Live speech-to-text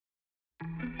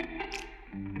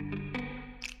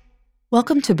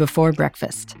Welcome to Before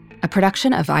Breakfast, a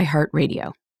production of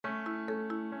iHeartRadio.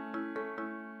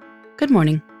 Good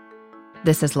morning.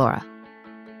 This is Laura.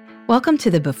 Welcome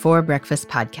to the Before Breakfast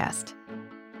podcast.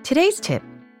 Today's tip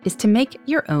is to make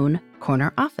your own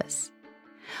corner office.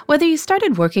 Whether you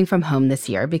started working from home this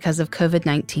year because of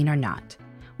COVID-19 or not,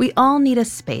 we all need a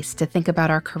space to think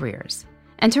about our careers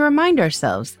and to remind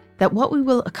ourselves that what we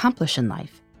will accomplish in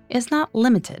life is not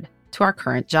limited to our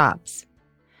current jobs.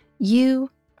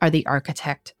 You are the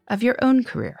architect of your own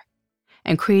career,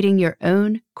 and creating your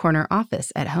own corner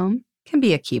office at home can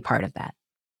be a key part of that.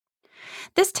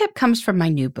 This tip comes from my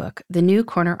new book, The New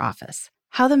Corner Office: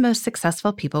 How the Most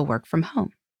Successful People Work from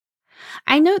Home.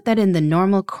 I note that in the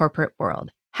normal corporate world,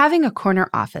 having a corner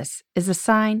office is a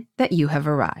sign that you have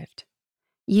arrived.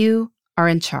 You are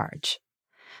in charge.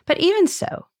 But even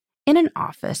so, in an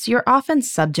office, you're often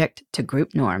subject to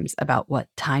group norms about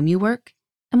what time you work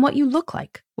and what you look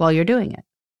like while you're doing it.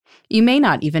 You may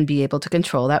not even be able to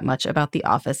control that much about the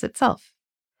office itself.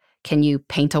 Can you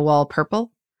paint a wall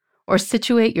purple or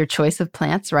situate your choice of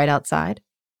plants right outside?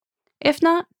 If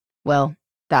not, well,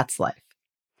 that's life.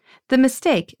 The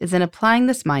mistake is in applying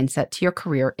this mindset to your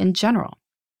career in general.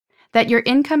 That your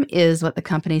income is what the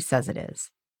company says it is.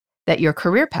 That your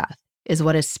career path is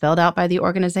what is spelled out by the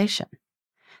organization.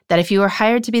 That if you are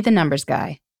hired to be the numbers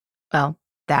guy, well,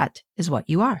 that is what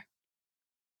you are.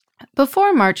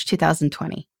 Before March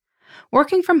 2020,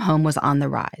 working from home was on the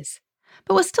rise,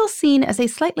 but was still seen as a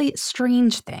slightly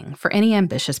strange thing for any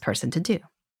ambitious person to do.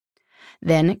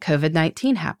 Then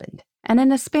COVID-19 happened, and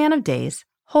in a span of days,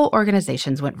 whole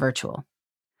organizations went virtual.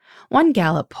 One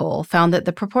Gallup poll found that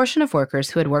the proportion of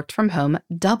workers who had worked from home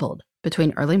doubled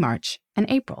between early March and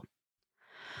April.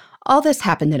 All this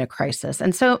happened in a crisis,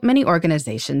 and so many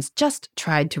organizations just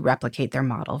tried to replicate their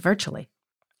model virtually.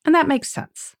 And that makes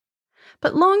sense.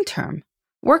 But long-term,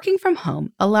 working from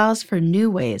home allows for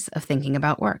new ways of thinking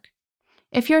about work.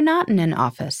 If you're not in an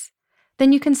office,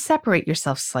 then you can separate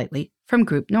yourself slightly from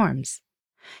group norms.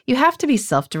 You have to be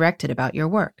self-directed about your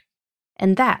work,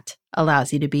 and that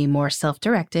allows you to be more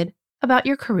self-directed about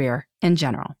your career in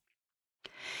general.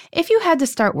 If you had to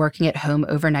start working at home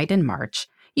overnight in March,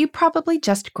 you probably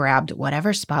just grabbed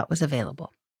whatever spot was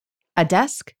available. A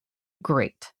desk?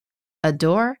 Great. A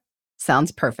door?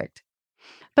 Sounds perfect.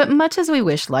 But much as we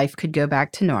wish life could go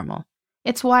back to normal,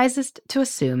 it's wisest to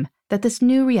assume that this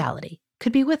new reality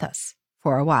could be with us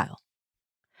for a while.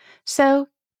 So,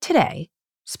 today,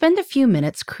 spend a few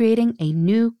minutes creating a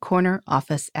new corner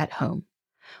office at home,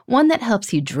 one that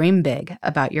helps you dream big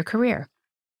about your career.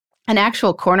 An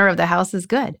actual corner of the house is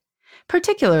good,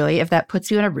 particularly if that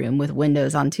puts you in a room with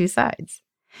windows on two sides.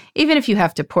 Even if you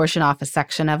have to portion off a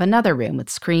section of another room with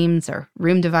screens or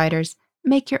room dividers,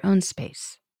 make your own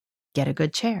space. Get a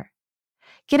good chair.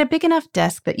 Get a big enough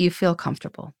desk that you feel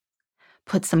comfortable.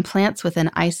 Put some plants within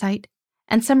eyesight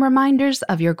and some reminders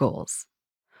of your goals.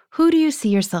 Who do you see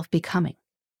yourself becoming?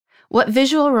 What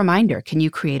visual reminder can you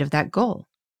create of that goal?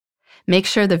 Make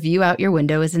sure the view out your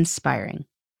window is inspiring.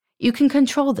 You can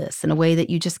control this in a way that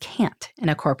you just can't in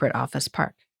a corporate office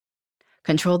park.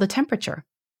 Control the temperature.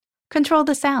 Control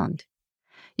the sound.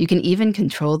 You can even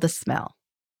control the smell.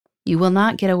 You will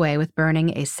not get away with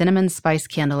burning a cinnamon spice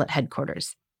candle at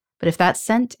headquarters, but if that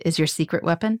scent is your secret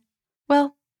weapon,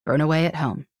 well, burn away at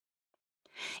home.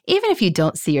 Even if you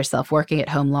don't see yourself working at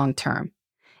home long term,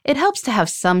 it helps to have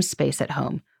some space at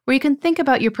home where you can think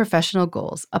about your professional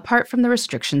goals apart from the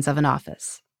restrictions of an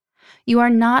office. You are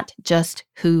not just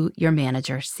who your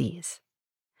manager sees.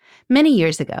 Many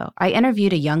years ago, I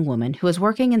interviewed a young woman who was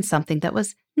working in something that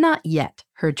was not yet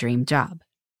her dream job.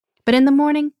 But in the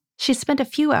morning, she spent a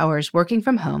few hours working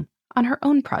from home on her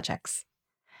own projects.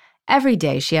 Every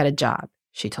day she had a job,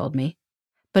 she told me,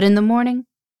 but in the morning,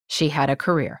 she had a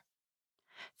career.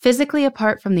 Physically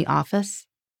apart from the office,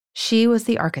 she was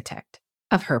the architect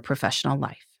of her professional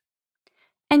life.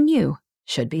 And you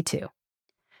should be too.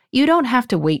 You don't have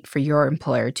to wait for your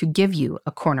employer to give you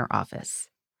a corner office.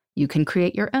 You can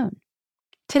create your own.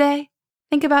 Today,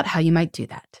 think about how you might do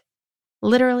that,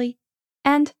 literally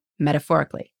and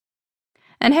metaphorically.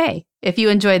 And hey, if you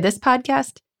enjoyed this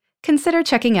podcast, consider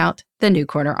checking out The New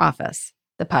Corner Office,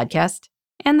 the podcast,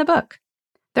 and the book.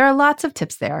 There are lots of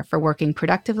tips there for working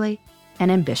productively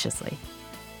and ambitiously,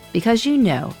 because you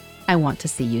know I want to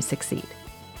see you succeed.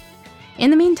 In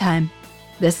the meantime,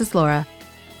 this is Laura.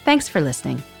 Thanks for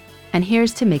listening, and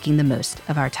here's to making the most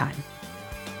of our time.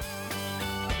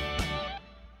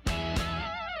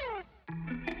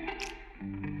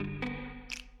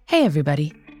 Hey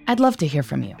everybody, I'd love to hear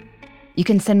from you. You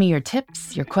can send me your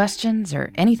tips, your questions,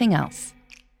 or anything else.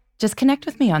 Just connect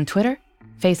with me on Twitter,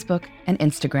 Facebook, and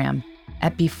Instagram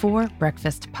at Before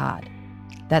Breakfast Pod.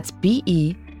 That's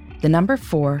BE, the number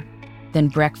 4, then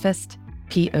breakfast,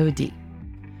 POD.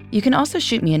 You can also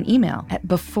shoot me an email at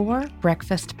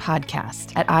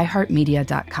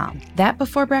beforebreakfastpodcast@iheartmedia.com. That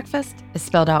Before Breakfast is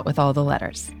spelled out with all the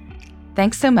letters.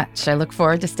 Thanks so much. I look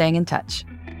forward to staying in touch.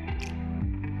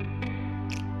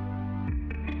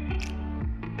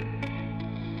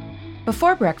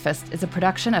 Before Breakfast is a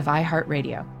production of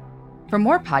iHeartRadio. For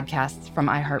more podcasts from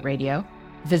iHeartRadio,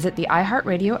 visit the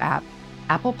iHeartRadio app,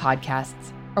 Apple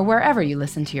Podcasts, or wherever you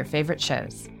listen to your favorite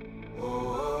shows.